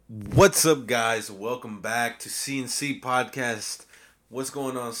What's up, guys? Welcome back to CNC Podcast. What's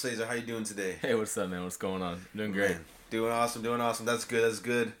going on, Cesar? How you doing today? Hey, what's up, man? What's going on? Doing great. Man, doing awesome. That's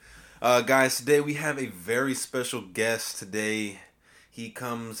good. Guys, today we have a very special guest today. He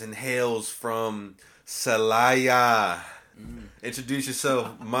comes and hails from Celaya. Introduce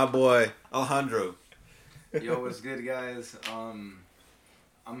yourself, my boy, Alejandro. Yo, what's good, guys? I'm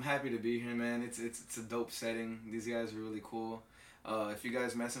happy to be here, man. It's a dope setting. These guys are really cool. If you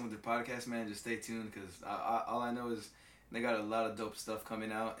guys messing with the podcast, man, just stay tuned because all I know is they got a lot of dope stuff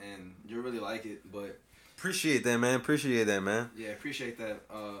coming out, and you'll really like it. But Appreciate that, man. yeah, appreciate that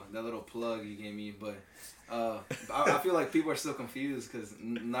that little plug you gave me. But I feel like people are still confused because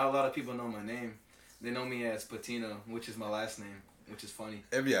not a lot of people know my name. They know me as Patino, which is my last name, which is funny.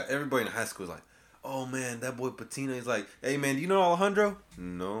 Everybody in high school is like, oh man, that boy Patino. He's like, hey man, do you know Alejandro?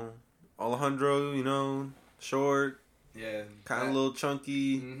 No, Alejandro, short. Yeah, Kind of a little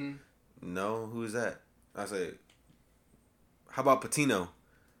chunky. Mm-hmm. No, who's that? I say, how about Patino?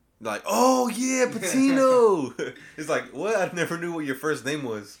 Like, oh yeah, Patino. It's like, what? I never knew what your first name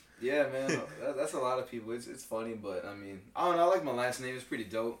was. Yeah, man, that's a lot of people. It's funny, but I mean, I don't know. I like my last name. It's pretty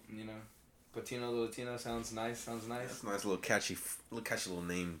dope, Patino Latino sounds nice. That's a nice little catchy little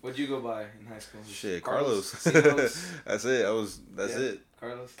name. What'd you go by in high school? Shit, Carlos. That's it. That's it.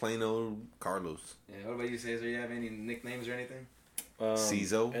 Carlos. Plain old Carlos. Yeah. What about you, Cesar? You have any nicknames or anything?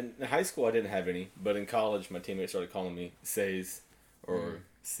 Cizo. In high school, I didn't have any, but in college, my teammates started calling me Says or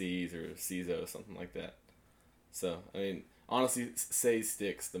C's or Cizo, something like that. So, I mean, honestly, Says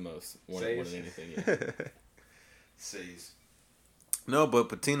sticks the most more than anything. Yeah. Says. No, but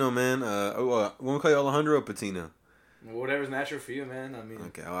Patino, man. Want to call you Alejandro or Patino? Whatever's natural for you, man. I mean.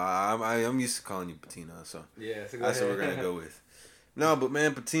 Okay, well, I'm used to calling you Patino, so Yeah. So that's what we're gonna go with. No, but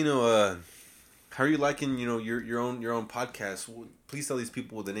man, Patino, how are you liking your own podcast? Please tell these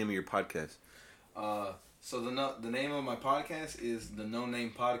people the name of your podcast. So the name of my podcast is the No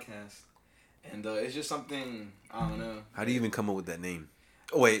Name Podcast, and it's just something I don't know. How do you even come up with that name?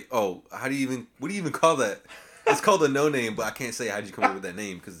 What do you even call that? It's called a no name, but I can't say how'd you come up with that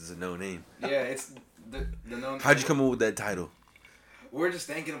name because it's a no name. Yeah, it's the no. How'd you come up with that title? We're just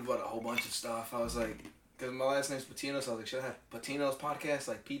thinking about a whole bunch of stuff. I was like, because my last name's Patino, so I was like, should I have Patino's podcast,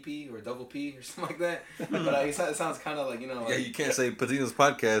 like PP or double P or something like that? But it sounds kind of like, Yeah, you can't say Patino's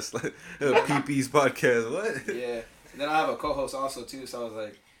podcast, like PP's podcast. What? Yeah. Then I have a co-host also, too, so I was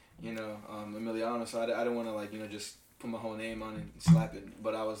like, Emiliano, so I didn't want to, just put my whole name on it and slap it.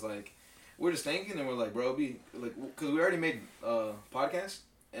 But I was like, we're just thinking, and we're like, bro, because we already made a podcast,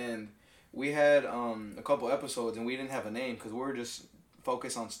 and we had a couple episodes, and we didn't have a name because we were just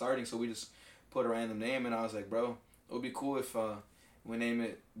focused on starting, so we just put a random name, and I was like, bro, it would be cool if we name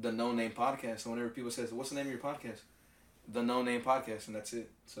it the No Name Podcast. So whenever people say, what's the name of your podcast? The No Name Podcast, and that's it.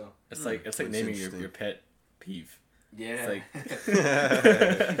 So it's like naming your pet peeve. Yeah. It's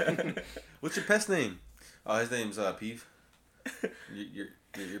like What's your pet's name? Oh, his name's Peeve. Your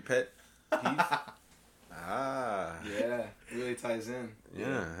pet Peeve. Yeah, it really ties in.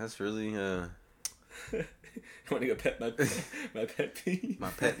 Yeah, that's really You want to go pet my pet peeve? My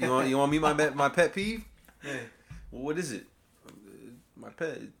pet. You want to meet my pet peeve? Yeah. Well, what is it? My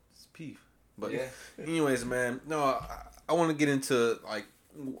pet is Peeve. But yeah. Anyways, man. No, I want to get into like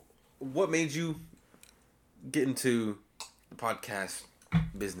what made you get into the podcast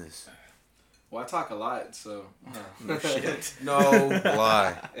business. Well, I talk a lot, so No shit. No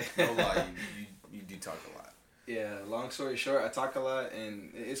lie. No lie. You do talk a lot. Yeah. Long story short, I talk a lot,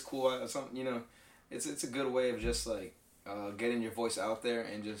 and it's cool. It's a good way of just like getting your voice out there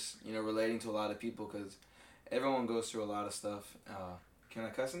and just relating to a lot of people because everyone goes through a lot of stuff. Can I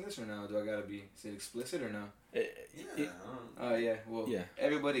cuss in this or no? Do I gotta is it explicit or no? Yeah. Well, yeah.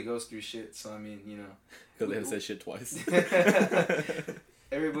 Everybody goes through shit, so I mean, Because they have said shit twice.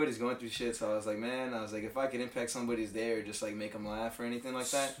 Everybody's going through shit, so I was like, if I could impact somebody's day or just like make them laugh or anything like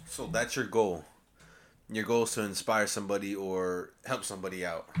that. So that's your goal. Your goal is to inspire somebody or help somebody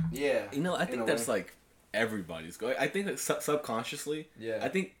out. Yeah. I think that's like everybody's goal. I think that subconsciously, yeah. I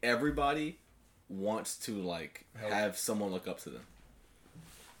think everybody wants to like have someone look up to them.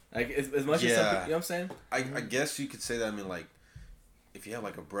 Like as much as some people, you know what I'm saying? I guess you could say that. I mean, like if you have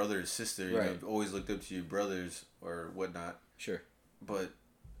like a brother or sister, you've always looked up to your brothers or whatnot. Sure. But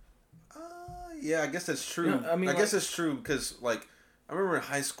yeah, I guess that's true. I guess that's true because like I remember in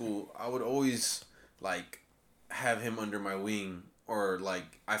high school, I would always like have him under my wing, or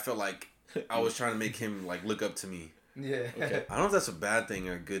like I felt like I was trying to make him like look up to me. Yeah. Okay. I don't know if that's a bad thing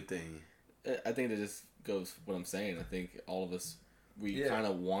or a good thing. I think that just goes what I'm saying. I think all of us we kind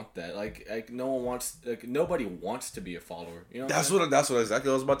of want that. Like no one wants, like nobody wants to be a follower. You know. That's what exactly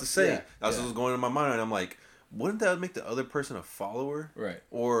I was about to say. Yeah. That's what was going in my mind. I'm like, wouldn't that make the other person a follower? Right.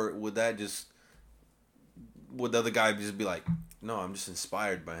 Or would the other guy just be like, no, I'm just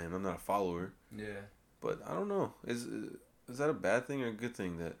inspired by him. I'm not a follower. Yeah. But I don't know. Is that a bad thing or a good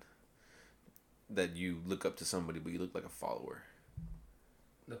thing that you look up to somebody but you look like a follower?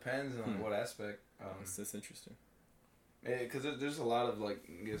 Depends on what aspect. That's interesting. Because there's a lot of like,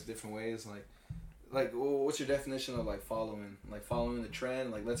 I guess, different ways. Like, what's your definition of like following? Like following the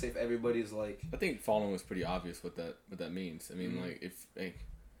trend. Like, let's say if everybody's like. I think following is pretty obvious what that means. I mean, like if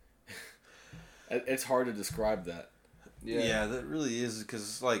it's hard to describe that. Yeah, that really is,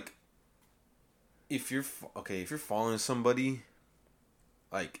 because like, if you're following somebody,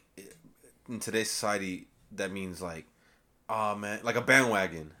 like in today's society, that means like, oh man, like a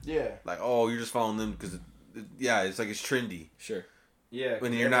bandwagon. Yeah. Like, oh, you're just following them because, it's like it's trendy. Sure. Yeah.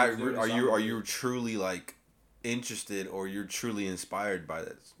 When you're not, are you truly like interested, or you're truly inspired by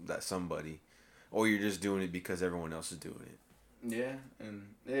that somebody, or you're just doing it because everyone else is doing it? Yeah,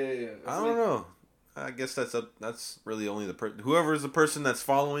 and yeah. I don't know. I guess that's really only whoever is the person that's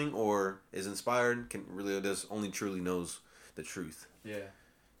following or is inspired just only truly knows the truth. Yeah.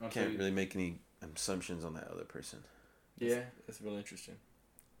 Can't really make any assumptions on that other person. Yeah. That's really interesting.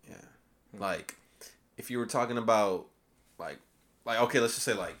 Yeah. Like, if you were talking about, like, okay, let's just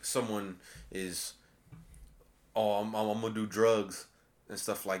say, like, someone is, I'm going to do drugs and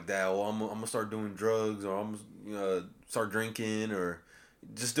stuff like that. Or I'm going to start doing drugs, or I'm going to start drinking, or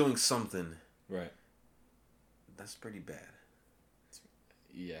just doing something. Right. That's pretty bad.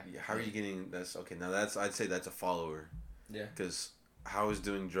 Yeah. How are you getting... I'd say that's a follower. Yeah. Because how is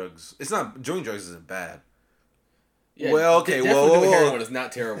doing drugs... Doing drugs isn't bad. Yeah, well, okay, doing heroin is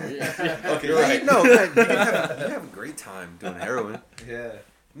not terrible. Okay, you're right. No, you have a great time doing heroin. Yeah.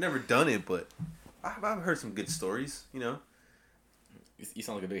 Never done it, but I've heard some good stories, you know. You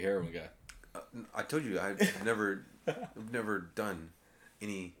sound like a big heroin guy. I told you, I've never done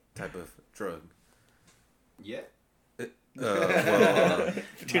any type of drug. Yet? Now we're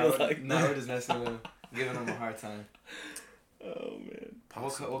just messing with him, giving him a hard time. Oh, man.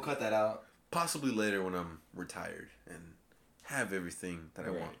 We'll cut that out. Possibly later when I'm retired and have everything that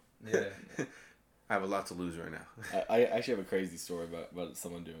I want. Yeah. I have a lot to lose right now. I actually have a crazy story about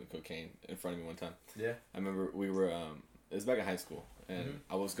someone doing cocaine in front of me one time. Yeah. I remember we were, it was back in high school, and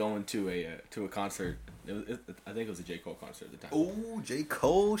I was going to a concert. I think it was a J. Cole concert at the time. Oh, J.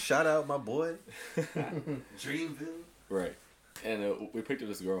 Cole. Shout out my boy. Dreamville. Right. And we picked up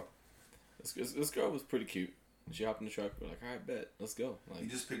this girl. This girl was pretty cute. She hopped in the truck. We're like, all right, bet, let's go. Like, you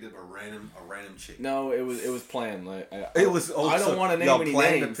just picked up a random chick. No, it was planned. Like, I don't want to name any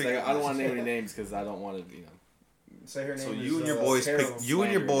names. Like, I don't want to name any names because I don't want to, Say her name. So you and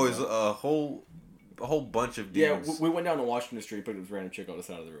your boys a whole bunch of dudes. Yeah, we went down to Washington Street, picked up this random chick on the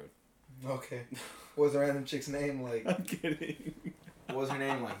side of the road. Okay. What was the random chick's name? Like, I'm kidding. What was her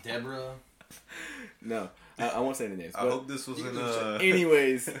name? Like Deborah? No, I won't say any names. I hope this was in.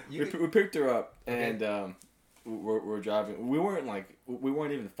 Anyways, we picked her up and. We're driving. We weren't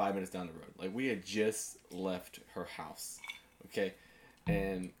even 5 minutes down the road. Like, we had just left her house. Okay,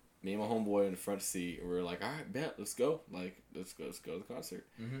 and me and my homeboy in the front seat, we were like, all right, bet, let's go. Like, let's go to the concert.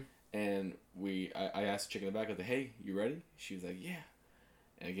 Mm-hmm. And I asked the chick in the back, I was like, hey, you ready? She was like, yeah.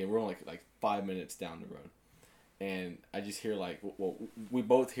 And again, we're only like 5 minutes down the road, and I just hear we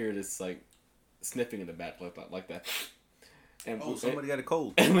both hear this like sniffing in the back like that. And somebody got a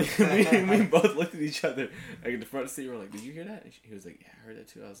cold. And we both looked at each other. Like, in the front seat, we were like, did you hear that? And he was like, yeah, I heard that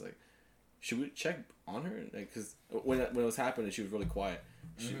too. I was like, should we check on her? Because when it was happening, she was really quiet.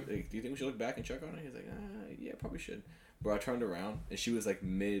 She, like, do you think we should look back and check on her? He was like, yeah, probably should. Bro, I turned around, and she was like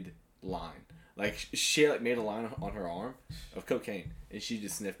mid-line. Like, she like made a line on her arm of cocaine, and she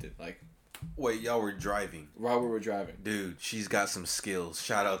just sniffed it. Like, wait, y'all were driving? While we were driving. Dude, she's got some skills.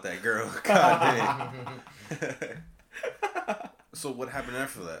 Shout out that girl. God dang. So what happened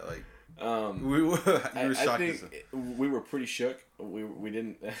after that? Like, we were shocked. I think we were pretty shook. We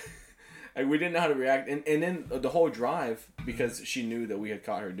didn't we didn't know how to react, and then the whole drive, because she knew that we had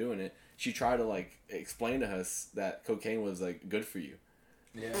caught her doing it. She tried to like explain to us that cocaine was like good for you.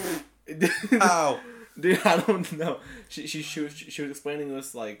 Yeah. How? Dude, I don't know. She was explaining to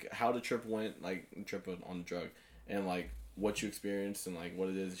us like how the trip went, like trip on the drug, and like what you experienced and like what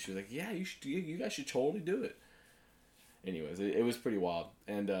it is. She was like, yeah, you guys should totally do it. Anyways, it was pretty wild.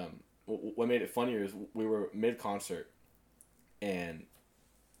 And what made it funnier is we were mid-concert, and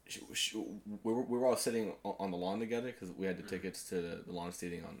we were all sitting on the lawn together because we had the tickets to the lawn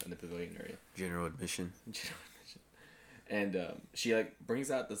seating in the pavilion area. General admission. And she like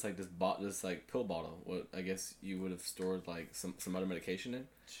brings out this pill bottle. What I guess you would have stored like some other medication in.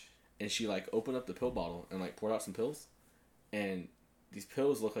 And she like opened up the pill bottle and like poured out some pills, and these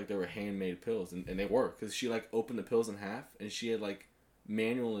pills looked like they were handmade pills, and they were, because she like opened the pills in half and she had like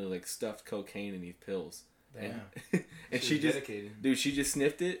manually like stuffed cocaine in these pills. Damn. And she just dedicated. Dude, she just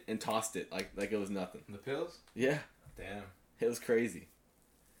sniffed it and tossed it like it was nothing. The pills? Yeah. Damn. It was crazy.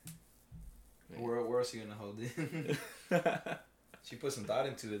 Where else are you gonna hold it? She put some thought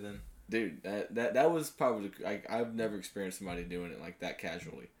into it then. Dude, that was probably like, I've never experienced somebody doing it like that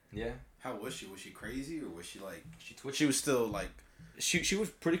casually. Yeah. How was she? Was she crazy, or was she like she twitched? She was still like she was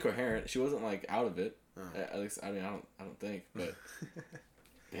pretty coherent. She wasn't like out of it. At least I mean I don't think, but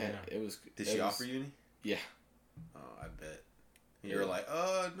yeah, it was. Did she offer you any? Yeah. Oh, I bet. You were like,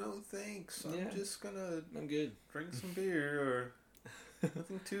 no thanks. I'm good. Drink some beer or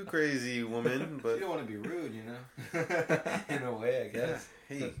nothing too crazy, woman. But you don't want to be rude, you know. In a way, I guess.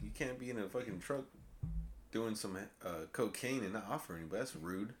 Yeah. Hey, you can't be in a fucking truck doing some cocaine and not offering, but that's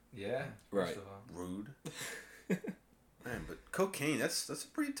rude. Yeah. Right. Rude. Man, but cocaine, that's a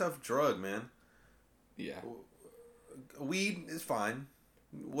pretty tough drug, man. Yeah. Weed is fine.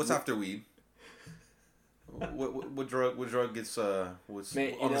 What's after weed? What drug gets what's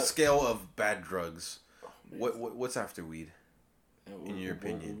man, on the scale of bad drugs? Oh, what's after weed? In your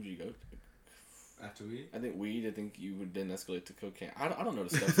opinion, what would you go to? After weed? I think you would then escalate to cocaine. I don't know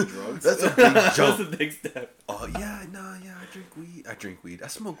the steps of drugs. That's a big jump. That's a big step. Oh yeah, I drink weed. I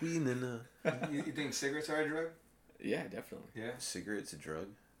smoke weed and then. You think cigarettes are a drug? Yeah, definitely. Yeah. Cigarettes a drug?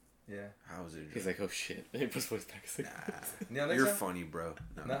 Yeah. How is it a drug? He's like, oh shit. He puts his back a cigarette. Nah. You're funny, bro.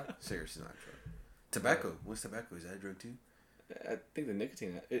 No. Cigarettes is not a drug. Tobacco. What's tobacco? Is that a drug too? I think the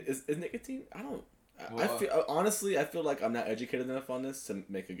nicotine. Is nicotine? I don't. Well, I feel like I'm not educated enough on this to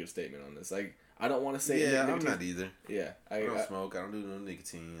make a good statement on this. Like, I don't want to say. Yeah, I'm not either. Yeah, I don't smoke. I don't do no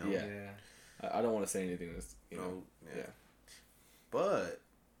nicotine. I don't want to say anything that's yeah. But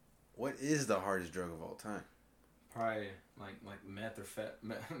what is the hardest drug of all time? Probably like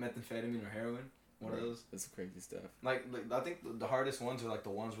methamphetamine or heroin. One of those. That's crazy stuff. Like I think the hardest ones are like the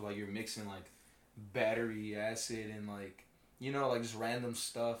ones where like you're mixing like battery acid and like. You know, like just random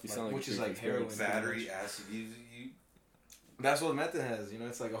stuff, which is like heroin. Battery acid. You. That's what meth has. You know,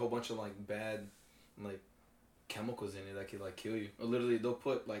 it's like a whole bunch of like bad, like chemicals in it that could like kill you. Or literally, they'll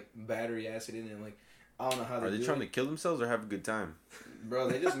put like battery acid in it. And, like I don't know how. Are they trying to kill themselves or have a good time? Bro,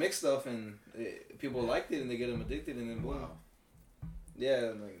 they just mix stuff and people liked it and they get them addicted and then boom. Wow.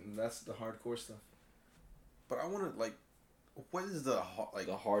 Yeah, like that's the hardcore stuff. But I want to like, what is the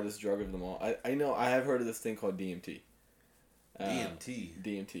hardest drug of them all? I know I have heard of this thing called DMT. DMT.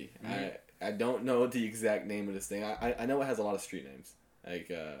 Mm-hmm. I don't know the exact name of this thing. I know it has a lot of street names.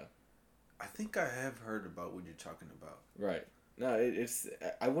 Like I think I have heard about what you're talking about. Right. No, it's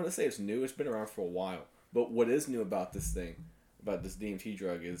I wouldn't say it's new. It's been around for a while. But what is new about this thing, about this DMT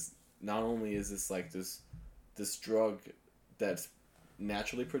drug, is not only is this like this drug that's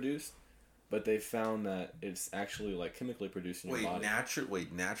naturally produced, but they found that it's actually like chemically produced in your body.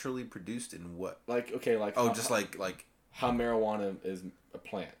 Naturally produced in what? Like how marijuana is a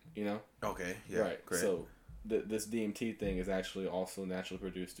plant, you know? Okay, yeah. Right. Great. So this DMT thing is actually also naturally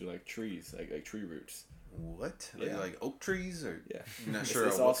produced through like trees, like tree roots. What? Yeah. Like oak trees or? Yeah. I'm not sure.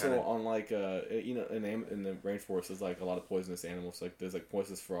 It's also on like in the rainforest there's like a lot of poisonous animals. Like there's like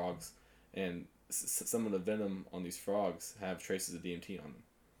poisonous frogs, and some of the venom on these frogs have traces of DMT on them.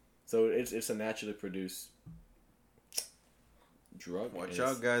 So it's a naturally produced drug. Watch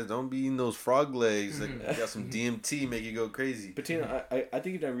out, guys! Don't be eating those frog legs. Like, got some DMT, make you go crazy. But Tina, I think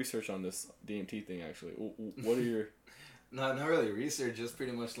you've done research on this DMT thing. Actually, what are your? Not really research, just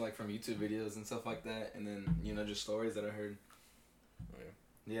pretty much like from YouTube videos and stuff like that, and then just stories that I heard. Oh,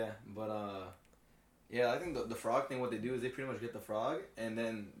 yeah. Yeah, but I think the frog thing. What they do is they pretty much get the frog and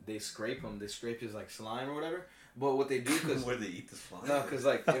then they scrape him. They scrape his like slime or whatever. But what they do because where they eat the slime. No, because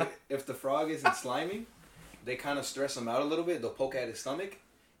like if the frog isn't slimy, they kind of stress him out a little bit. They'll poke at his stomach,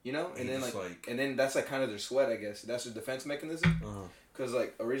 and then and then that's like kind of their sweat, I guess. That's their defense mechanism. Because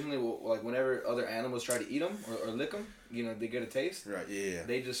like originally, like whenever other animals try to eat them or lick them, they get a taste. Right. Yeah.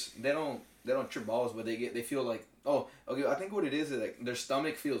 They don't trip balls, but they feel like, oh, okay. I think what it is like their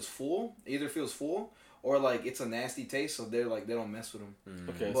stomach feels full, or like it's a nasty taste, so they're like they don't mess with them.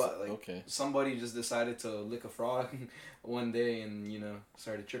 Okay. But like somebody just decided to lick a frog one day and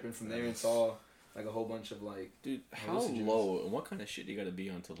started tripping from there and saw like a whole bunch of like. Dude, how low and what kind of shit you got to be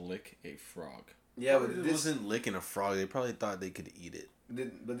on to lick a frog? Yeah, but it wasn't licking a frog. They probably thought they could eat it.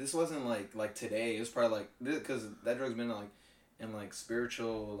 But this wasn't like today. It was probably like because that drug's been like and like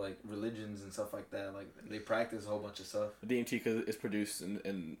spiritual like religions and stuff like that. Like they practice a whole bunch of stuff. DMT because it's produced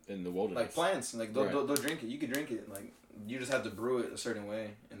in the wilderness. Like plants, like they'll drink it. You could drink it. Like you just have to brew it a certain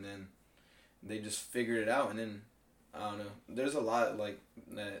way, and then they just figured it out. And then I don't know. There's a lot like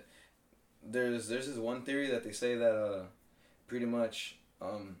that. There's this one theory that they say that pretty much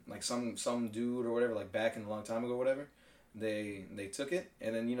like some dude or whatever, like back in a long time ago or whatever, they took it,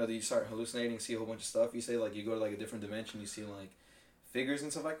 and then you start hallucinating, see a whole bunch of stuff. You say like you go to like a different dimension, you see like figures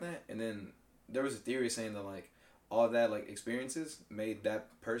and stuff like that. And then there was a theory saying that like all that like experiences made that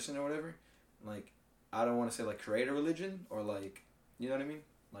person or whatever, like I don't want to say like create a religion or like, you know what I mean?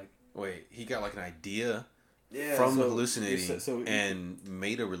 Like wait, he got like an idea from hallucinating and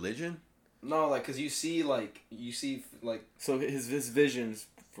made a religion? No, like cause you see so his visions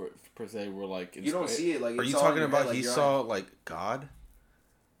per se were like you don't see it like. Are you talking about like, he saw like God?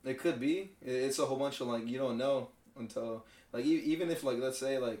 It could be. It's a whole bunch of like you don't know until like even if like let's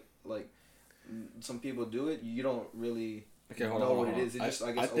say like some people do it, you don't really know what it is.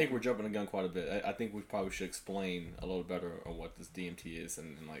 I think we're jumping the gun quite a bit. I think we probably should explain a little better on what this DMT is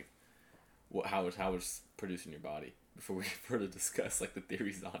and like how it's produced in your body before we further discuss like the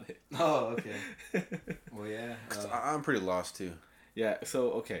theories on it. Oh, okay. Well, yeah. I'm pretty lost too. Yeah.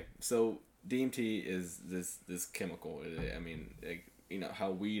 So DMT is this chemical. I mean,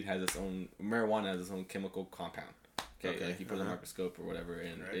 how weed has its own, marijuana has its own chemical compound. Okay. Like you put it in a microscope or whatever,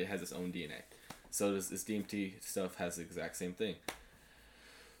 and it has its own DNA. So this DMT stuff has the exact same thing.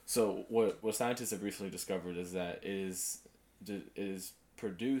 So what scientists have recently discovered is that it is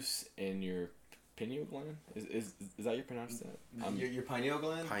produced in your pineal gland. Is that you pronounce that? Your pineal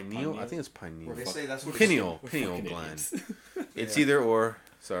gland? Pineal? I think it's pineal. Well, they say that's what pineal gland. It's either or.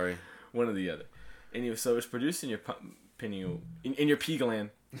 Sorry. One or the other. Anyway, so it's produced in your pineal, in your pea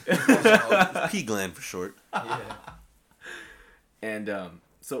gland. Pea gland for short. Yeah. And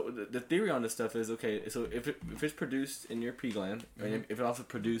so the theory on this stuff is okay. So if it's produced in your pea gland, and if it's also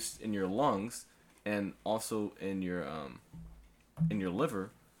produced in your lungs, and also in your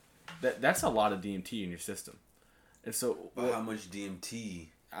liver, that's a lot of DMT in your system. And so, how much DMT?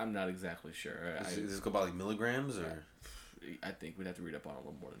 I'm not exactly sure. Does this go by like milligrams or? I think we'd have to read up on it a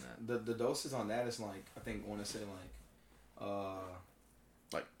little more than that. The doses on that is like I think I want to say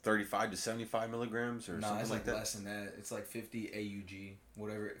like 35 to 75 milligrams or something it's like that. Less than that. It's like 50 AUG,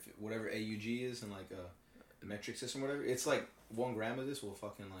 whatever AUG is in like a metric system, whatever. It's like 1 gram of this will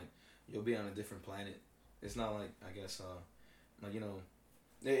fucking like you'll be on a different planet. It's not like I guess like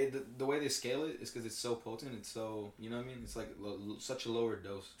the way they scale it is because it's so potent. It's so you know what I mean. It's like such a lower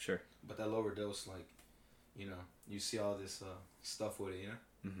dose. Sure. But that lower dose like you see all this stuff with it.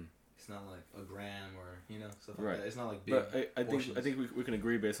 Mm-hmm. It's not like a gram or stuff like right. that. It's not like big. But I think we can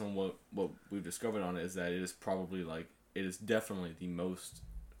agree based on what we've discovered on it is that it is probably like it is definitely the most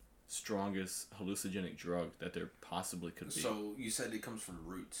strongest hallucinogenic drug that there possibly could be. So you said it comes from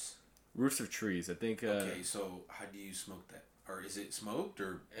roots. Roots of trees. I think. Okay, so how do you smoke that? Or is it smoked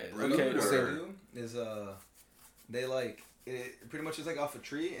or brewed? Okay, what they do is they like it pretty much is like off a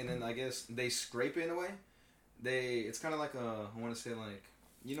tree, and then I guess they scrape it in a way. It's kind of like I want to say like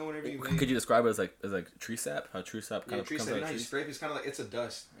whenever you could you describe it as like tree sap? How tree sap kind of tree comes sap. out of trees? You scrape it's kind of like it's a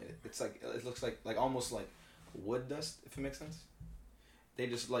dust. It's like it looks like almost like wood dust if it makes sense. They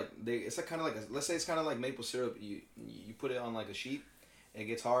just it's like kind of like let's say it's kind of like maple syrup. You put it on like a sheet, it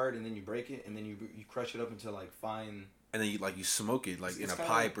gets hard, and then you break it, and then you crush it up into like fine. And then you smoke it like in a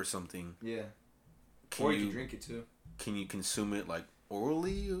pipe or something. Yeah. Or you can drink it too. Can you consume it like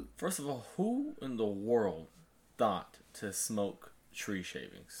orally? First of all, who in the world thought to smoke tree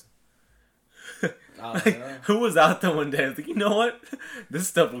shavings? Who was out there one day and was like, you know what? This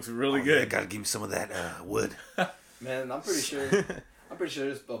stuff looks really good. Yeah, gotta give me some of that wood. Man, I'm pretty sure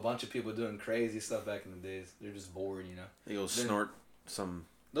there's a bunch of people doing crazy stuff back in the days. They're just bored, They go snort some.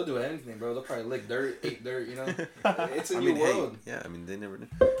 They'll do anything, bro. They'll probably lick dirt, eat dirt, It's a new world. Hey, yeah, I mean, they never knew.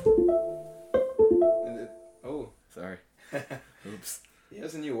 Oh. Sorry. Oops. Yeah,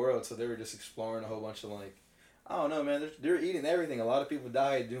 it's a new world, so they were just exploring a whole bunch of, I don't know, man. They're eating everything. A lot of people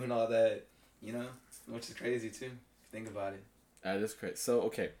died doing all that, which is crazy, too, if you think about it. That is crazy. So,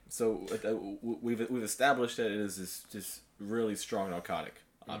 okay. So, we've established that it is this just really strong narcotic,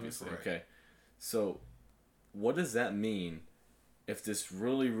 obviously, right. Okay? So, what does that mean if this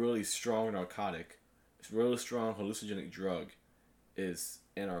really, really strong narcotic, this really strong hallucinogenic drug is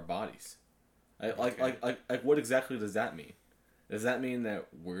in our bodies? Like what exactly does that mean? Does that mean that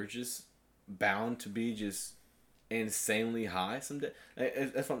we're just bound to be just insanely high someday?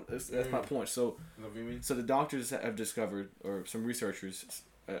 That's my point. So the doctors have discovered, or some researchers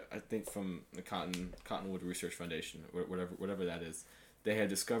I think from the Cottonwood Research Foundation, whatever that is, they had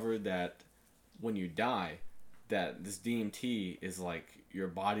discovered that when you die, that this DMT is like your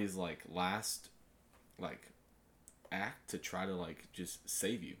body's like last like act to try to like just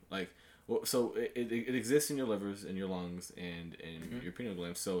save you. Like, well, so it exists in your livers and your lungs and your pineal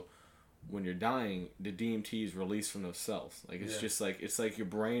gland. So when you're dying, the DMT is released from those cells. Like it's like your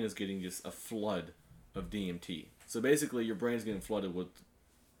brain is getting just a flood of DMT. So basically, your brain is getting flooded with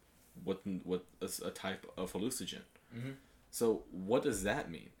a type of hallucinogen. Mm-hmm. So what does that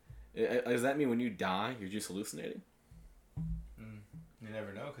mean? Does that mean when you die, you're just hallucinating? You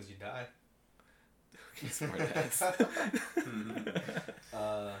never know because you die. Smart ass.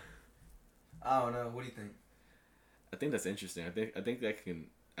 I don't know. What do you think? I think that's interesting. I think that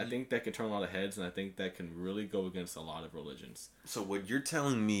can turn a lot of heads, and I think that can really go against a lot of religions. So what you're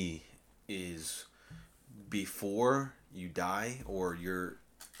telling me is, before you die or you're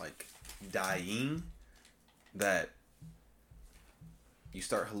like dying, that you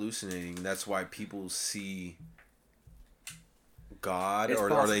start hallucinating. That's why people see God,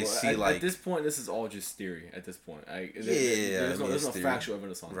 or they see like... At this point, this is all just theory. At this point, there's no factual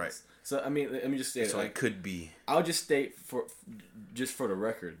evidence on this. So I mean, let me just state. So it could be. I'll just state for the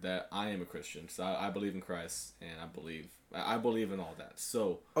record that I am a Christian. So I believe in Christ, and I believe in all that.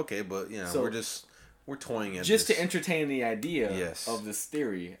 So okay, but we're toying at just this. To entertain the idea of this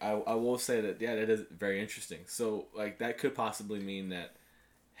theory. I will say that that is very interesting. So like that could possibly mean that,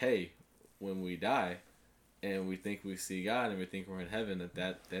 hey, when we die, and we think we see God, and we think we're in heaven,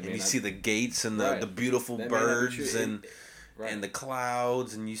 that and you see the gates and the beautiful birds and the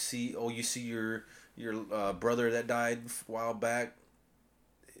clouds, and you see your brother that died a while back.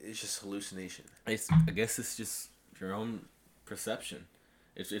 It's just hallucination. I guess it's just your own perception.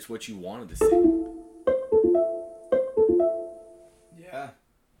 It's what you wanted to see. Yeah.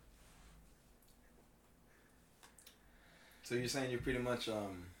 So you're saying you're pretty much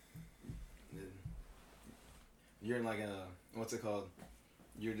you're in like a, what's it called?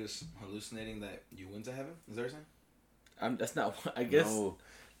 You're just hallucinating that you went to heaven? Is that what you're saying? That's not. I guess no.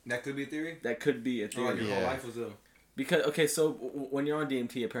 That could be a theory. That could be a theory. Your whole life was a. Because okay, so when you're on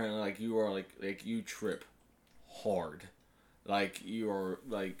DMT, apparently like you are like you trip hard, like you are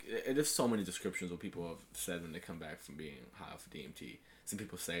like. There's so many descriptions what people have said when they come back from being high off of DMT. Some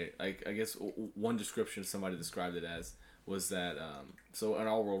people say like I guess one description somebody described it as was that so in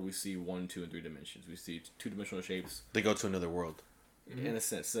our world we see 1, 2, and 3 dimensions. We see 2-dimensional shapes. They go to another world. In a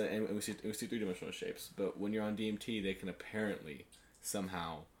sense, and we see 3-dimensional shapes. But when you're on DMT, they can apparently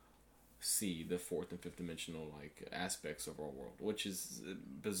somehow see the 4th and 5th dimensional like aspects of our world, which is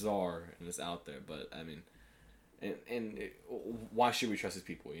bizarre and it's out there. But I mean, why should we trust these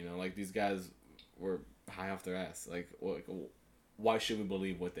people? You know, like these guys were high off their ass. Like why should we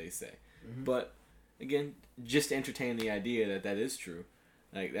believe what they say? Mm-hmm. But again, just to entertain the idea that is true,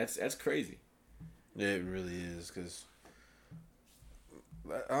 like that's crazy. Yeah, it really is, because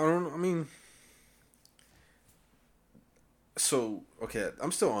I don't know. I mean, so okay,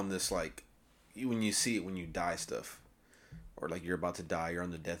 I'm still on this like when you see it when you die stuff, or like you're about to die, you're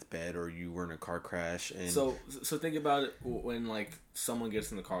on the deathbed, or you were in a car crash, and so think about it when like someone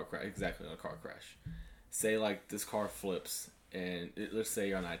gets in a car crash, exactly in a car crash. Say like this car flips, and let's say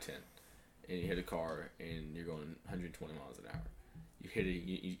you're on I-10. And you hit a car and you're going 120 miles an hour. You hit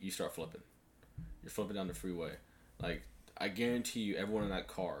it, you start flipping. You're flipping down the freeway. Like, I guarantee you, everyone in that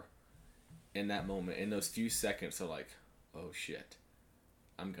car, in that moment, in those few seconds, are like, oh shit,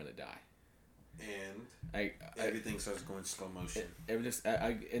 I'm gonna die. And everything starts going slow motion.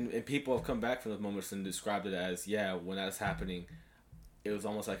 And people have come back from those moments and described it as, yeah, when that was happening, it was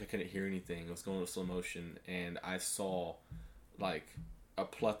almost like I couldn't hear anything. It was going in slow motion, and I saw, like, a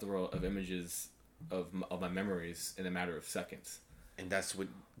plethora of images of my memories in a matter of seconds. And that's what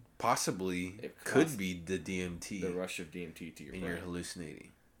possibly could be the DMT. The rush of DMT to your brain. And you're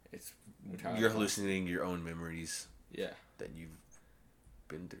hallucinating. You're hallucinating your own memories. Yeah. That you've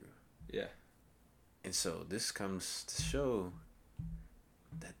been through. Yeah. And so this comes to show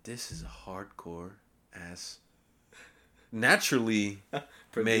that this is a hardcore ass, naturally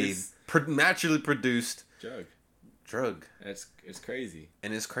made, naturally produced drug. It's crazy.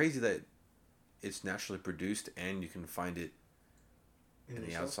 And it's crazy that it's naturally produced and you can find it in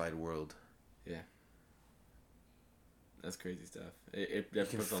the outside world. Yeah. That's crazy stuff. It you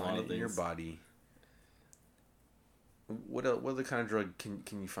can find it in your body. What other kind of drug can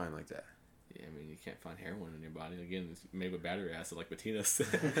you find like that? Yeah, I mean, you can't find heroin in your body. Again, it's made with battery acid like Bettina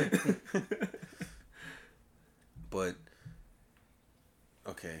said. But,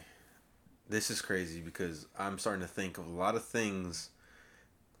 okay. This is crazy because I'm starting to think of a lot of things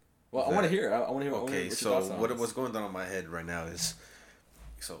Well, I want to hear. I want to hear. Okay, so what's going on in my head right now is,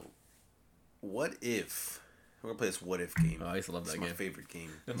 so, what if we're gonna play this what if game? Oh, I used to love that game. My favorite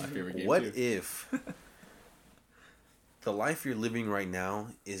game. That's my favorite game. What if the life you're living right now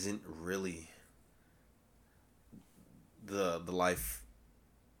isn't really the life?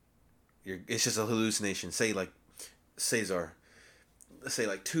 It's just a hallucination. Say like Cesar. Let's say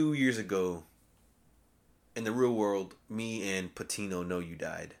like 2 years ago. In the real world, me and Patino know you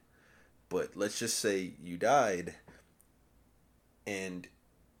died. But let's just say you died, and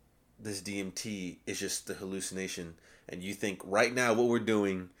this DMT is just the hallucination, and you think right now what we're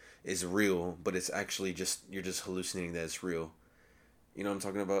doing is real, but it's actually just, you're just hallucinating that it's real. You know what I'm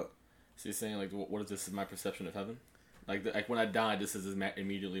talking about? So you're saying, like, what is this? Is my perception of heaven? Like when I die, this is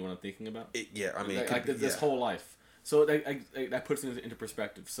immediately what I'm thinking about? Yeah, I mean... this whole life. So that puts things into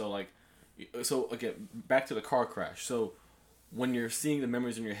perspective. So again, back to the car crash. So when you're seeing the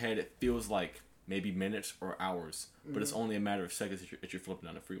memories in your head, it feels like maybe minutes or hours, but it's only a matter of seconds that you're flipping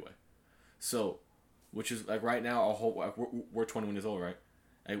down the freeway. So, which is like right now, we're 21 years old, right?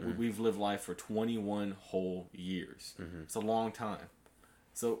 Like, we've lived life for 21 whole years. It's a long time.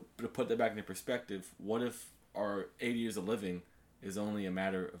 So to put that back into perspective, what if our 80 years of living is only a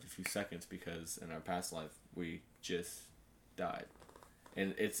matter of a few seconds because in our past life we just died?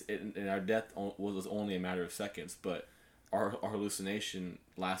 And and our death was only a matter of seconds, but our hallucination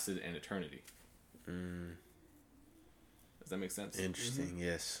lasted an eternity. Does that make sense? Interesting,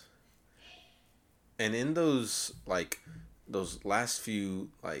 yes. And in those last few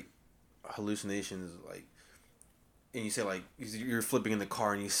hallucinations, and you say you're flipping in the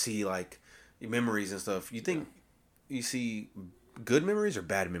car and you see your memories and stuff. You think you see good memories or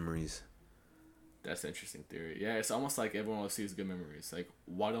bad memories? That's an interesting theory. Yeah, it's almost like everyone always sees good memories. Like,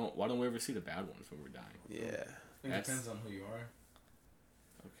 why don't we ever see the bad ones when we're dying? Yeah. I think it depends on who you are.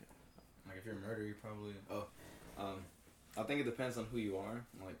 Okay. Like, if you're a murderer, you probably... I think it depends on who you are.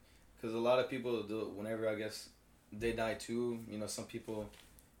 Like, because a lot of people do it whenever, I guess, they die too. You know, some people...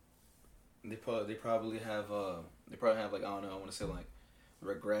 They probably have, like, I don't know, I want to say, like,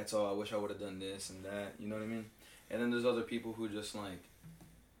 regrets. Oh, I wish I would have done this and that. You know what I mean? And then there's other people who just, like...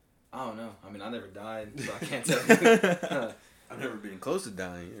 I don't know. I mean, I never died, so I can't tell you. I've never been close to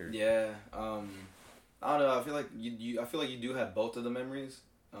dying. Yeah. I don't know. I feel like you do have both of the memories.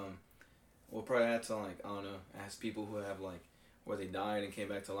 We'll probably have to I don't know, ask people who have where they died and came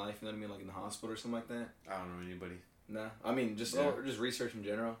back to life. You know what I mean? Like in the hospital or something like that. I don't know anybody. Nah. I mean, just research in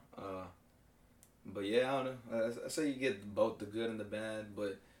general. But yeah, I don't know. I say you get both the good and the bad,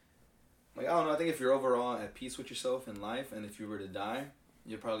 but I don't know. I think if you're overall at peace with yourself in life, and if you were to die,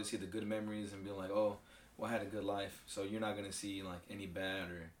 you'll probably see the good memories and be like, oh, well, I had a good life. So you're not going to see, any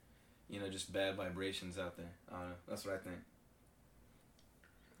bad or, just bad vibrations out there. I don't know. That's what I think.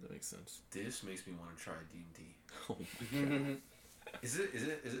 That makes sense. This makes me want to try DMT. Oh, my God. Is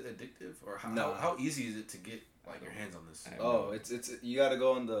it addictive? Or how easy is it to get, your hands on this? It's you got to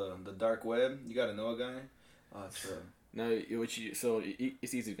go on the dark web. You got to know a guy. It's No,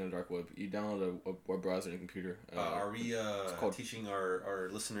 it's easy to go on the dark web. You download a web browser on your computer. Are we teaching our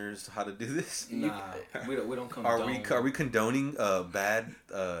listeners how to do this? Nah, we don't condone. Are we condoning bad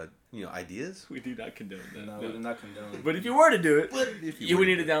ideas? We do not condone that. No, we do not condone. But if you were to do it, you would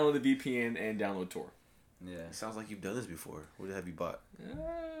need to download the VPN and download Tor. Yeah, it sounds like you've done this before. What have you bought?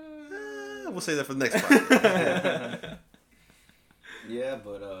 We'll say that for the next part. Yeah,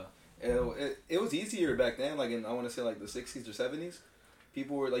 but it was easier back then, I want to say the 60s or 70s.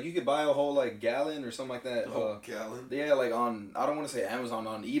 People were you could buy a whole gallon or something like that. Gallon? Yeah, on, I don't want to say Amazon,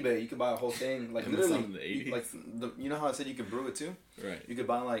 on eBay, you could buy a whole thing. Literally, in the 80s? you know how I said you could brew it too? Right. You could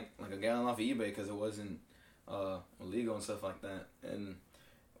buy a gallon off of eBay because it wasn't illegal and stuff like that. And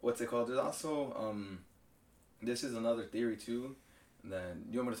what's it called? There's also this is another theory too. That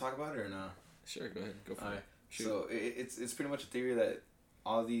you want me to talk about it or not? Sure, go ahead, go for it. Shoot. So it's pretty much a theory that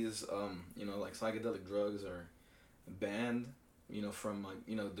all these psychedelic drugs are banned, from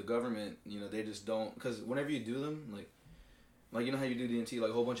the government. They just don't, because whenever you do them, like how you do DMT,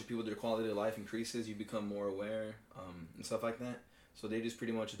 a whole bunch of people, their quality of life increases, you become more aware, and stuff like that. So they just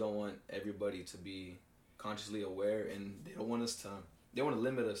pretty much don't want everybody to be consciously aware, and they don't want they want to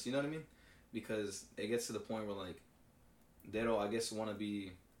limit us. You know what I mean? Because it gets to the point where they don't, I guess, want to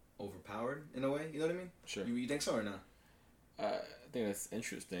be overpowered in a way. You know what I mean? Sure. You think so or not? I think that's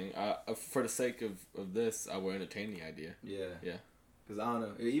interesting. For the sake of this, I will entertain the idea. Yeah. Yeah. Because I don't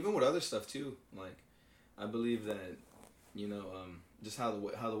know, even with other stuff too. I believe that, just how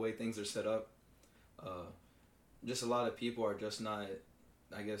the way things are set up, just a lot of people are just not.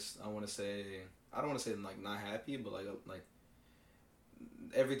 I guess I don't want to say not happy, but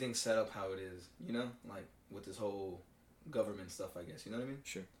everything's set up how it is, you know, like with this whole government stuff, I guess. You know what I mean?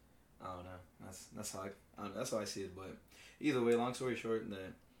 Sure. I don't know. That's how I see it. But either way, long story short,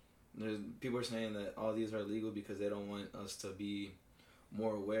 that there's people are saying that all these are illegal because they don't want us to be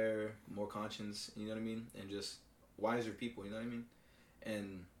more aware, more conscious. You know what I mean? And just wiser people. You know what I mean?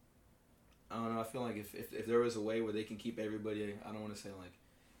 And I don't know. I feel like if there was a way where they can keep everybody, I don't want to say like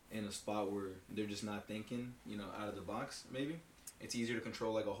in a spot where they're just not thinking, you know, out of the box. Maybe it's easier to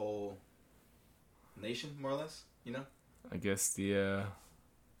control like a whole nation, more or less. You know. I guess the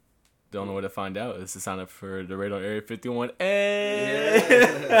only way to find out is to sign up for the Radar Area 51. Hey!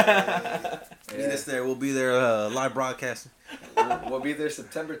 Yeah. Meet us there. We'll be there live broadcasting. We'll be there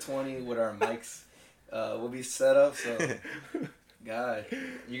September 20 with our mics. We'll be set up. So, God,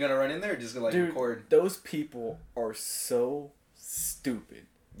 you gonna run in there or just gonna record? Those people are so stupid.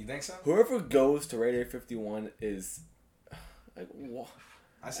 You think so? Whoever goes to Radio 51 is like, what?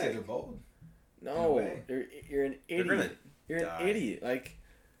 I say they're bold. No, you're an idiot. You're an idiot. Like,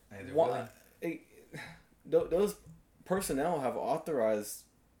 why? Really? Those personnel have authorized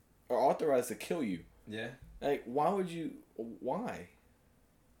to kill you. Yeah. Like, why would you? Why?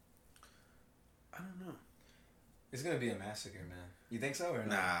 I don't know. It's gonna be a massacre, man. You think so or not?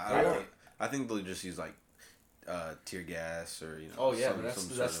 Nah, I don't think. I think they'll just use like tear gas or Oh yeah, but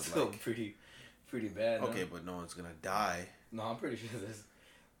that's still like, pretty bad. Okay, but no one's gonna die. No, I'm pretty sure there's.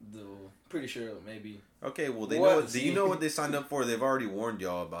 Pretty sure maybe. Okay, well they know. Do you know what they signed up for? They've already warned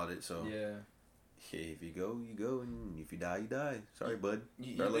y'all about it. So yeah. Hey, if you go, you go, and if you die, you die. Sorry, bud.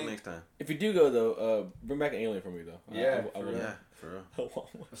 Better luck next time. If you do go though, bring back an alien for me though. Yeah, for real.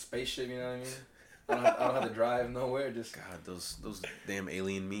 A spaceship, you know what I mean? I don't have to drive nowhere. Just God, those damn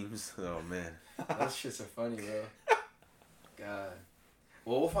alien memes. Oh man, those shits are funny, bro. God.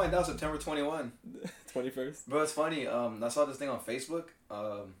 Well, we'll find out September 21. 21st. Bro, it's funny. I saw this thing on Facebook.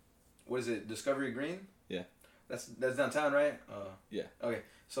 What is it? Discovery Green? Yeah. That's downtown, right? Yeah. Okay.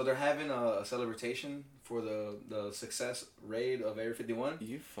 So they're having a celebration for the success raid of Area 51.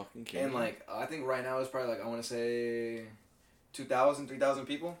 You fucking kidding And like I think right now it's probably like I want to say 2,000, 3,000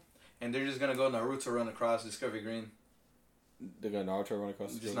 people, and they're just gonna go Naruto run across Discovery Green. They're gonna Naruto run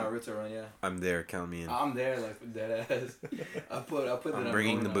across. Just Naruto run, yeah. I'm there. Count me in. I'm there, like dead ass. I put. I'm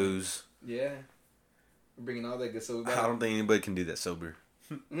bringing the booze. Yeah. We're bringing all that good sober. I don't think anybody can do that sober.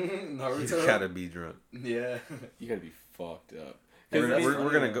 Naruto. You gotta be drunk. Yeah. You gotta be fucked up. We're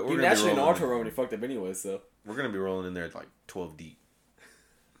gonna go. We're gonna naturally Naruto run when you fucked up anyway, so we're gonna be rolling in there like 12 deep.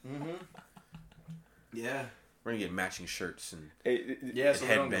 Yeah. We're gonna get matching shirts and so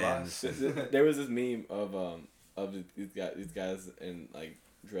headbands. There was this meme of these guys in like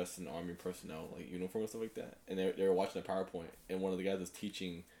dressed in army personnel, like uniform and stuff like that, and they were watching a PowerPoint, and one of the guys was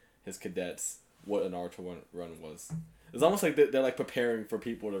teaching his cadets what a Naruto run was. It's almost like they're like preparing for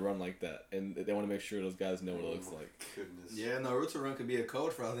people to run like that, and they want to make sure those guys know what it looks like. Goodness. Yeah, Naruto run could be a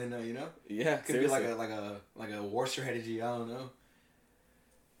code for all they know, you know. Yeah, could seriously. Be like a war strategy. I don't know.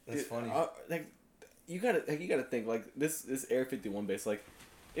 That's funny. You gotta think like this Area 51 base, like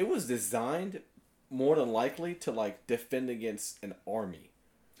it was designed more than likely to like defend against an army.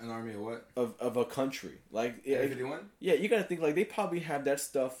 An army of what? Of a country, like Area 51. Yeah, you gotta think like they probably have that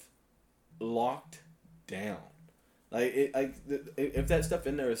stuff locked down. Like if that stuff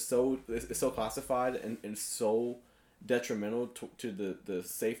in there is so classified and so detrimental to the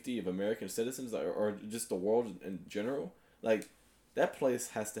safety of American citizens or just the world in general, like that place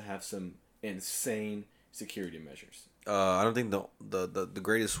has to have some insane security measures. I don't think the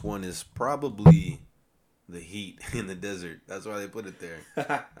greatest one is probably the heat in the desert. That's why they put it there.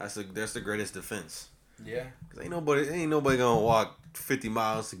 That's the greatest defense. Yeah, because ain't nobody gonna walk 50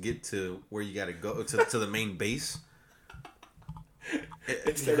 miles to get to where you gotta go to the main base.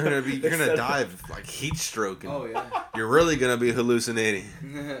 You're gonna die of like heat stroke. And you're really gonna be hallucinating.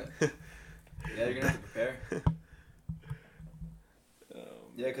 Yeah, you're gonna have to prepare.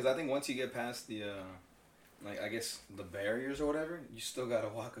 Yeah, because I think once you get past the, like I guess the barriers or whatever, you still gotta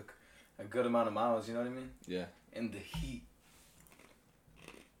walk a good amount of miles. You know what I mean? Yeah. In the heat.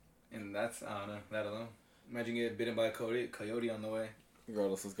 And that's, I don't know, that alone. Imagine getting bitten by a coyote on the way.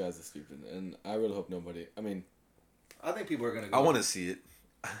 Regardless, those guys are stupid, and I really hope nobody. I mean, I think people are gonna go. I want to see it.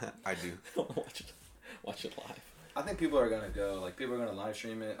 I do. Watch it live. I think people are gonna go. Like people are gonna live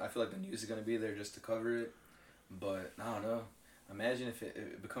stream it. I feel like the news is gonna be there just to cover it. But I don't know. Imagine if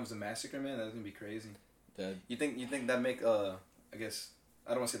it becomes a massacre, man. That's gonna be crazy. Dad. You think that make I guess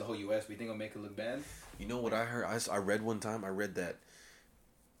I don't want to say the whole U.S., but you think it'll make it look bad? You know what I heard? I read one time. I read that.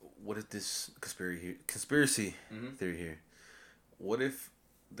 What is this conspiracy theory here? What if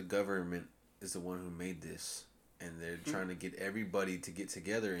the government is the one who made this, and they're trying to get everybody to get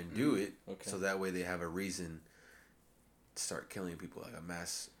together and do it, so that way they have a reason to start killing people, like a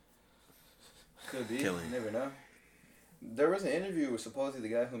mass Could be. Killing. You never know. There was an interview with supposedly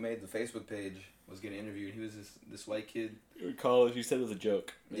the guy who made the Facebook page was getting interviewed. He was this white kid. In college, you said it was a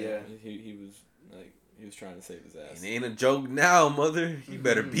joke. Yeah. He was like, he was trying to save his ass. It ain't a joke now, mother. You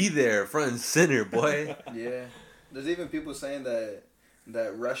better be there, front and center, boy. Yeah. There's even people saying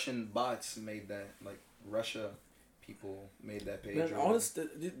that Russian bots made that, like Russia people made that page. Man, all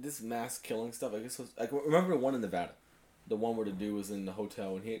this mass killing stuff, I guess was like, remember one in Nevada, the one where the dude was in the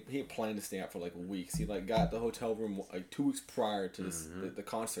hotel and he had planned to stay out for like weeks. He like got the hotel room like 2 weeks prior to this, the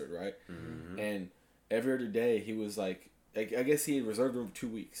concert, right? And every other day he was like I guess he had reserved the room for 2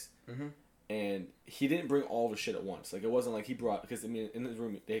 weeks. And he didn't bring all the shit at once. Like, it wasn't like he brought... Because, I mean, in the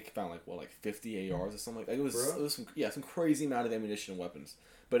room, they found, like 50 ARs or something. Like, it was some crazy amount of ammunition and weapons.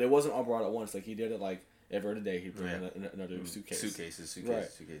 But it wasn't all brought at once. Like, he did it, like, every other day. He'd bring another suitcase. Suitcases.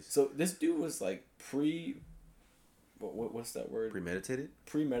 So, this dude was, like, what's that word? Premeditated?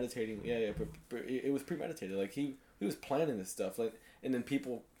 Premeditating. Yeah. It was premeditated. Like, he was planning this stuff. Like, and then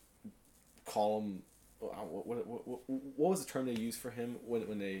people call him... What was the term they used for him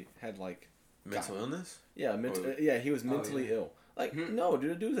when they had, like... Mental illness? Yeah, he was mentally ill. Like, no, dude,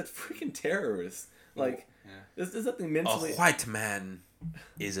 the dude's a freaking terrorist. Like, there's nothing mentally... A white man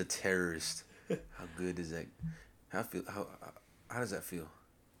is a terrorist. How good is that? How does that feel?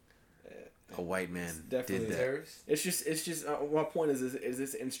 A white man did that. Terrorist? It's just. My point is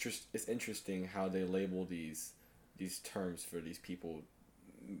it's interesting how they label these terms for these people,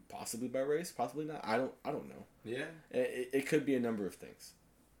 possibly by race, possibly not. I don't know. Yeah. It could be a number of things.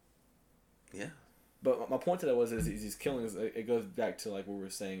 Yeah. But my point to that was these killings. It goes back to like what we were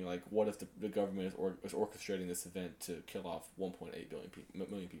saying. Like, what if the government is orchestrating this event to kill off 1.8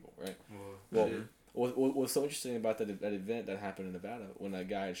 million people, right? What's so interesting about that event that happened in Nevada when that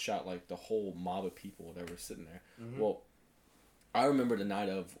guy had shot like the whole mob of people that were sitting there. Well, I remember the night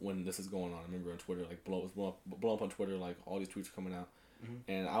of when this is going on. I remember on Twitter, like blown up on Twitter, like all these tweets were coming out,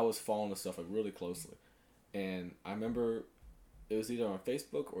 and I was following the stuff like really closely, and I remember. It was either on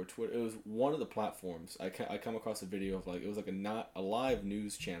Facebook or Twitter. It was one of the platforms. I come across a video of like it was like a live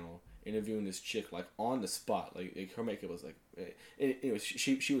news channel interviewing this chick like on the spot. Like her makeup was like it was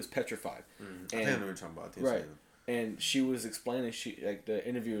she was petrified. I think I know what you're talking about. Right. And she was explaining. The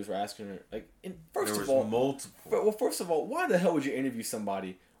interviewers were asking her like. First of all, why the hell would you interview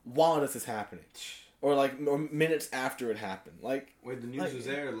somebody while this is happening? Or minutes after it happened. Like, wait, the news was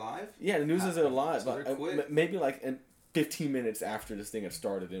there live? Yeah, the news was there live. So they're quick. Maybe like 15 minutes after this thing had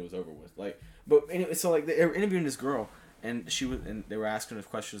started and it was over with. Like, but anyway, so like they were interviewing this girl and they were asking her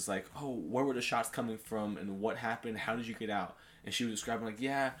questions like, oh, where were the shots coming from and what happened? How did you get out? And she was describing like,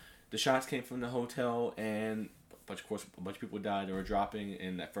 yeah, the shots came from the hotel and a bunch of people died. They were dropping,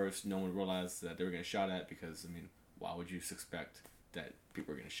 and at first no one realized that they were getting shot at because, I mean, why would you suspect that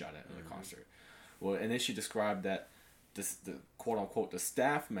people were getting shot at in a concert? Well, and then she described that the quote unquote the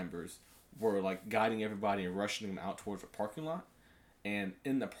staff members were like guiding everybody and rushing them out towards the parking lot, and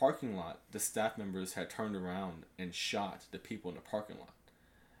in the parking lot the staff members had turned around and shot the people in the parking lot,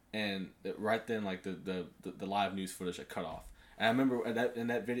 and right then like the live news footage had cut off. And I remember in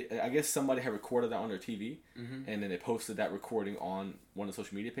that video, I guess somebody had recorded that on their TV, and then they posted that recording on one of the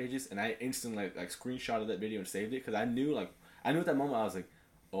social media pages, and I instantly like screenshotted that video and saved it because I knew at that moment I was like,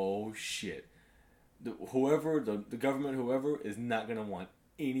 oh shit, the government, whoever is not gonna want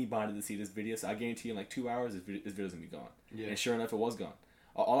anybody to see this video, so I guarantee you in like 2 hours this video's gonna be gone. Yeah. And sure enough, it was gone.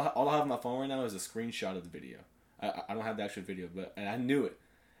 All I have on my phone right now is a screenshot of the video. I don't have the actual video, and I knew it,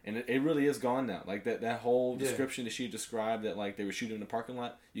 and it really is gone now. Like that whole description that she described that like they were shooting in the parking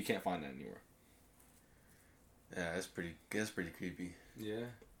lot, you can't find that anywhere. Yeah, that's pretty creepy. Yeah.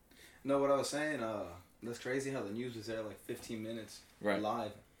 No, what I was saying, that's crazy how the news was there like 15 minutes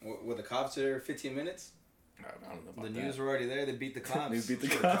live. Were the cops there 15 minutes? I don't know about the news were already there. They beat the cops.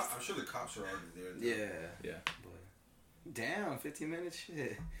 I'm sure the cops are already there. Yeah. But damn, 15 minutes,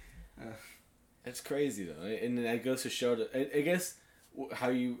 shit. It's crazy though, and that goes to show that. I guess how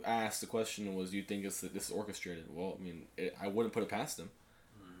you asked the question was, do you think this is orchestrated? Well, I mean, I wouldn't put it past them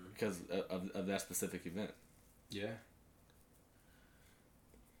because of that specific event. Yeah.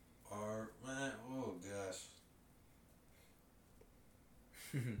 Oh gosh.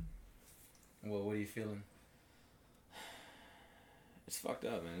 Well, what are you feeling? It's fucked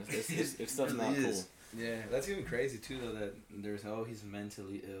up, man. It's stuff not cool. Yeah, that's even crazy too, though. That there's he's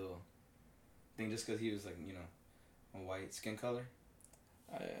mentally ill. I think just because he was like a white skin color.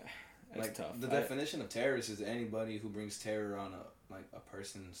 That's tough. The definition of terrorist is anybody who brings terror on like a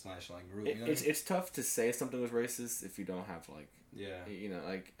person / like group. It's tough to say something was racist if you don't have like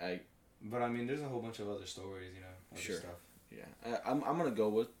But I mean, there's a whole bunch of other stories, other sure. stuff. Yeah, I'm gonna go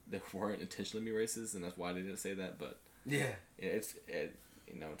with they weren't intentionally be racist, and that's why they didn't say that. But it's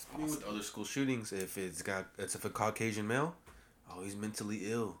possible. I mean, with other school shootings, if it's a Caucasian male, he's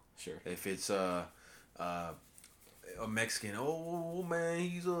mentally ill. Sure. If it's a Mexican, man,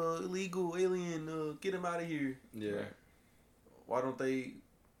 he's a illegal alien. Get him out of here. Yeah. Right. Why don't they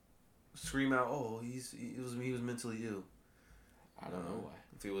scream out? He was mentally ill. I don't know why.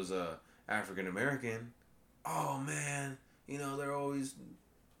 If it was a African American, man, they're always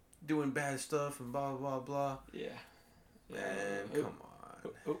doing bad stuff and blah blah blah. Yeah. Man, come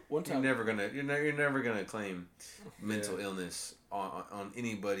on. One time, you're never gonna claim mental illness on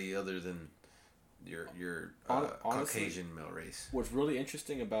anybody other than your honestly, Caucasian male race. What's really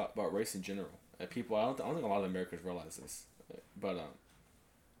interesting about race in general, people, I don't think a lot of Americans realize this, but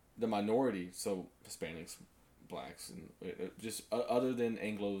the minority, so Hispanics, blacks, and just other than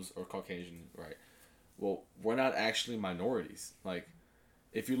Anglos or Caucasian, right? Well, we're not actually minorities. Like,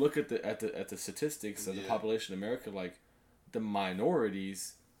 if you look at the statistics of the population of America, like, the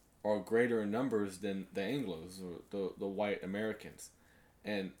minorities are greater in numbers than the Anglos or the white Americans,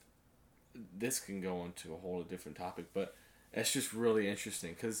 and this can go into a whole different topic, but it's just really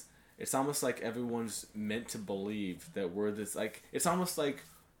interesting because it's almost like everyone's meant to believe that we're this, like, it's almost like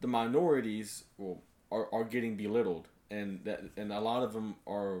the minorities are getting belittled, and a lot of them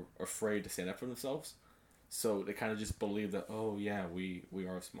are afraid to stand up for themselves, so they kind of just believe that, we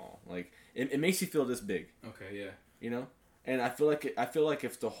are small. Like, it makes you feel this big. Okay, yeah. And I feel like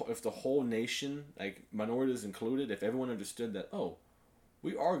if the whole nation, like minorities included, if everyone understood that,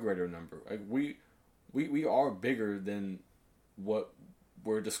 we are a greater number. Like, we are bigger than what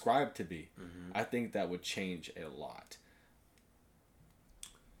we're described to be. Mm-hmm. I think that would change a lot.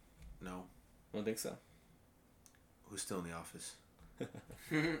 No. I don't think so. Who's still in the office?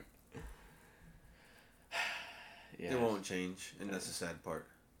 Yeah. It won't change, and that's the sad part.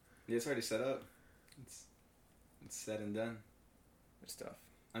 Yeah, it's already set up. It's said and done. It's tough.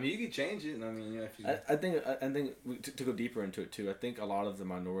 I mean, you can change it. I mean, if you... I think to go deeper into it too, I think a lot of the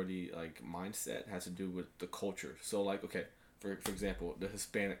minority like mindset has to do with the culture. So, like, okay, for example, the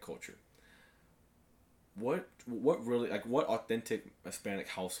Hispanic culture. What really, like, what authentic Hispanic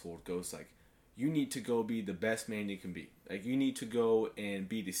household goes like, you need to go be the best man you can be. Like, you need to go and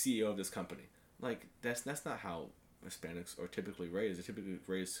be the CEO of this company. Like, that's not how Hispanics are typically raised. They're typically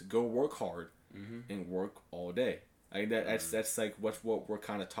raised to go work hard and work all day. Like, that's like what we're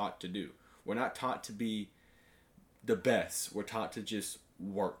kind of taught to do. We're not taught to be the best. We're taught to just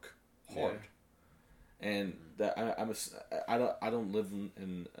work hard. Yeah. And that I don't live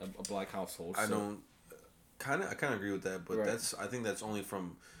in a black household. I don't kind of agree with that, but right. I think that's only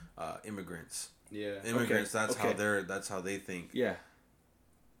from immigrants. Yeah, immigrants. Okay. That's how they think. Yeah,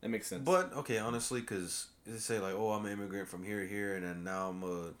 that makes sense. But okay, honestly, because they say like, I'm an immigrant from here, and then now I'm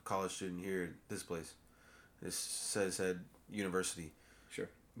a college student here at this place. This said university. Sure.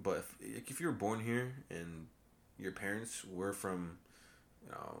 But if you're born here and your parents were from,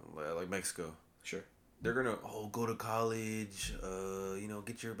 like Mexico. Sure. They're gonna go to college.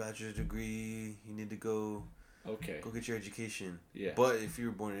 Get your bachelor's degree. You need to go. Okay. Go get your education. Yeah. But if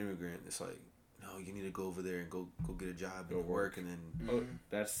you're born an immigrant, it's like, no, you need to go over there and go get a job and work and then. Oh,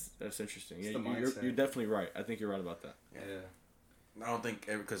 that's interesting. Yeah, you're definitely right. I think you're right about that. Yeah. I don't think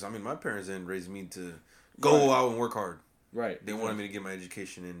because my parents didn't raise me to go out and work hard. Right. They wanted me to get my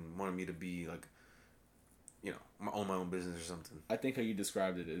education and wanted me to be like, own my own business or something. I think how you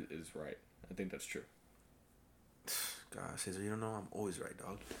described it is right. I think that's true. God, Cesar, you don't know I'm always right,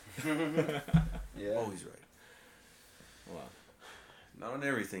 dog. Yeah. Always right. Wow. Not on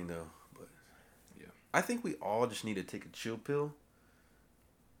everything though, but yeah. I think we all just need to take a chill pill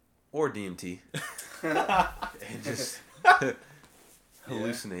or DMT and just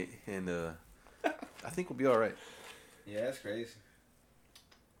hallucinate, and I think we'll be all right. Yeah, that's crazy.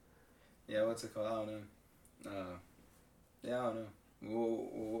 Yeah, what's it called? I don't know. I don't know.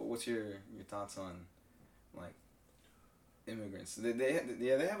 What's your thoughts on like immigrants?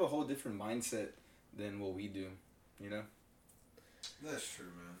 They have a whole different mindset than what we do. That's true,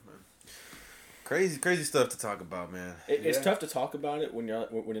 man. Crazy stuff to talk about, man. It's tough to talk about it when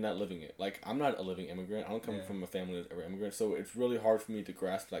you're not living it. Like, I'm not a living immigrant. I don't come from a family that's ever immigrant, so it's really hard for me to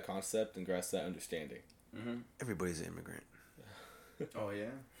grasp that concept and grasp that understanding. Mm-hmm. Everybody's an immigrant. Oh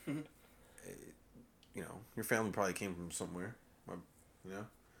yeah. Your family probably came from somewhere.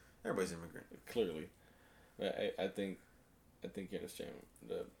 Everybody's an immigrant. Clearly, I think you understand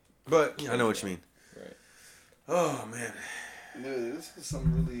But I know what you mean. Right. Oh man, Dude, this is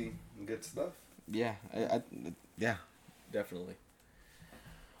some really good stuff. Yeah, yeah, definitely.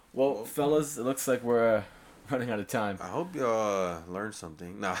 Well, fellas, it looks like we're running out of time. I hope y'all learned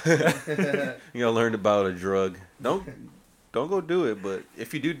something. Nah, y'all learned about a drug. Don't go do it. But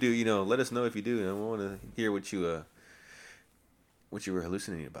if you do, let us know if you do. And we want to hear what you were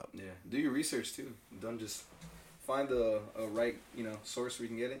hallucinating about. Yeah, do your research too. Don't just find a right source where you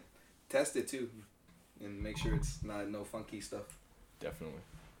can get it. Test it too, and make sure it's no funky stuff. Definitely.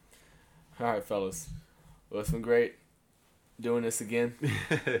 All right, fellas. Well, it's been great doing this again.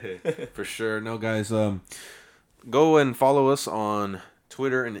 For sure. No, guys. Go and follow us on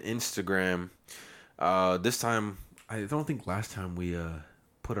Twitter and Instagram. This time, I don't think last time we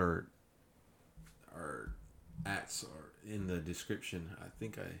put our ats in the description. I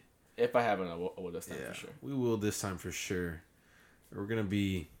think If I haven't, I will this time for sure. We will this time for sure. We're gonna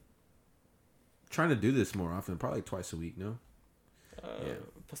be trying to do this more often, probably twice a week. No. Yeah.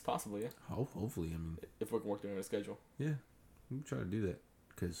 Possibly, yeah. Hopefully, I mean, if we can work during our schedule. Yeah, we can try to do that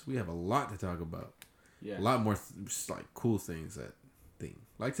because we have a lot to talk about. Yeah, a lot more cool things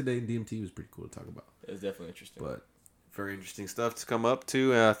like today. DMT was pretty cool to talk about. It was definitely interesting, but very interesting stuff to come up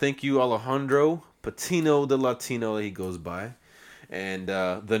to. Thank you, Alejandro Patino the Latino. He goes by, and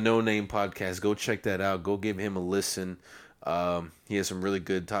the No Name Podcast. Go check that out. Go give him a listen. He has some really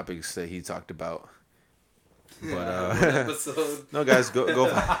good topics that he talked about. But episode. No, guys, go.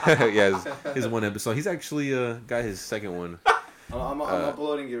 Yeah, his one episode. He's actually got his second one. I'm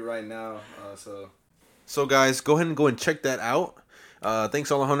uploading it right now. So guys, go ahead and check that out.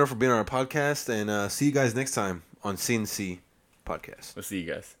 Thanks, Alejandro, for being on our podcast, and see you guys next time on CNC Podcast. We'll see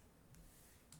you guys.